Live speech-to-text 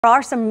There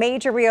are some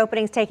major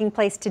reopenings taking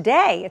place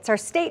today. It's our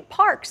state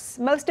parks.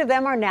 Most of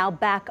them are now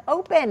back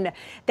open.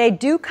 They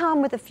do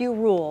come with a few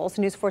rules.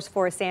 News 4's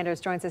Forrest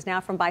Sanders joins us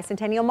now from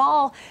Bicentennial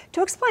Mall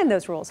to explain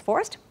those rules.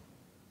 Forrest?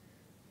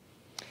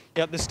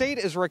 Yeah, the state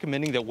is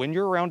recommending that when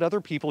you're around other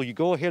people, you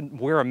go ahead and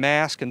wear a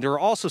mask. And there are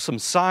also some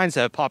signs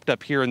that have popped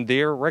up here and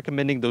there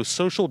recommending those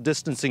social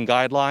distancing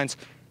guidelines.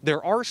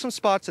 There are some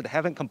spots that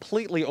haven't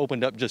completely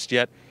opened up just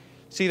yet.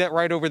 See that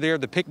right over there?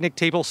 The picnic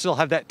tables still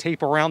have that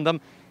tape around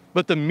them.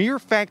 But the mere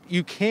fact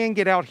you can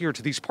get out here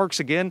to these parks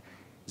again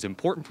is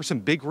important for some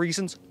big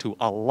reasons to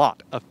a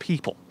lot of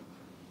people.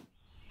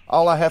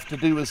 All I have to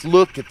do is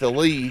look at the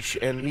leash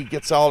and he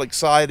gets all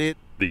excited.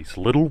 These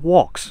little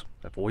walks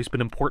have always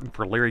been important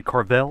for Larry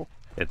Carvel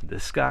and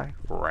this guy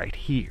right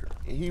here.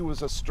 He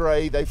was a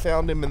stray. They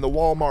found him in the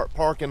Walmart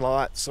parking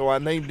lot, so I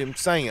named him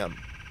Sam.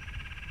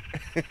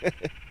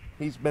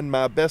 He's been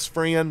my best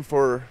friend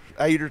for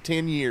 8 or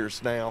 10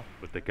 years now.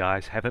 But the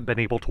guys haven't been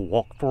able to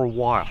walk for a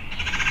while.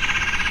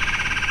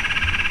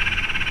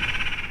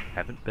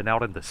 Haven't been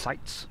out in the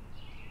sights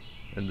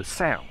and the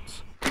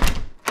sounds.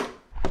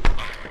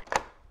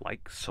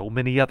 Like so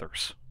many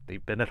others,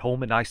 they've been at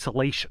home in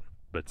isolation,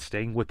 but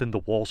staying within the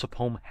walls of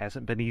home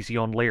hasn't been easy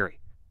on Larry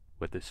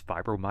with his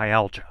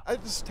fibromyalgia. I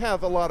just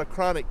have a lot of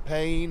chronic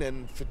pain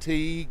and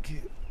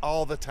fatigue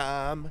all the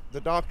time.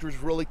 The doctors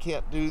really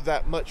can't do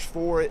that much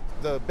for it.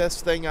 The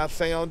best thing I've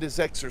found is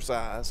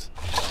exercise.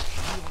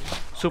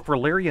 So for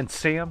Larry and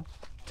Sam,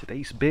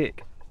 today's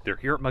big. They're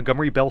here at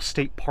Montgomery Bell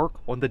State Park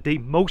on the day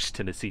most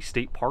Tennessee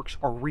state parks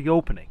are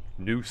reopening.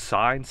 New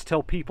signs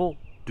tell people,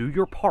 do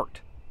your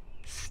part,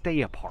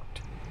 stay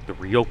apart. The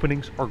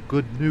reopenings are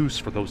good news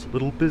for those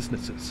little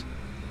businesses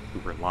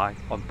who rely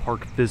on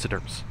park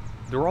visitors.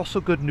 They're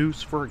also good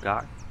news for a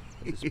guy,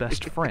 his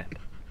best friend,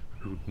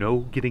 who know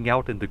getting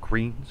out in the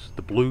greens,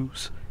 the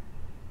blues,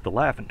 the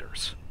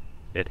lavenders,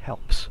 it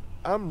helps.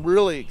 I'm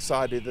really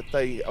excited that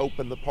they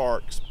open the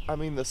parks. I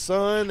mean, the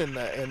sun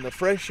and the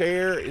fresh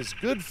air is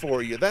good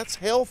for you. That's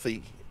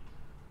healthy.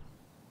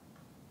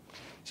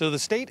 So the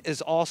state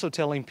is also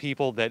telling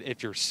people that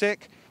if you're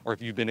sick or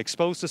if you've been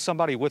exposed to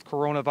somebody with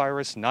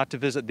coronavirus, not to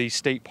visit these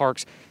state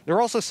parks. They're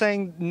also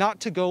saying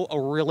not to go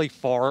a really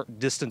far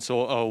distance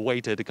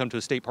away to come to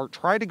a state park.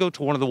 Try to go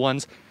to one of the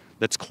ones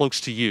that's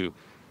close to you.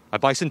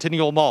 At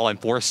Bicentennial Mall, I'm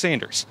Forrest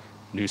Sanders,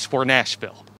 News 4 Nashville.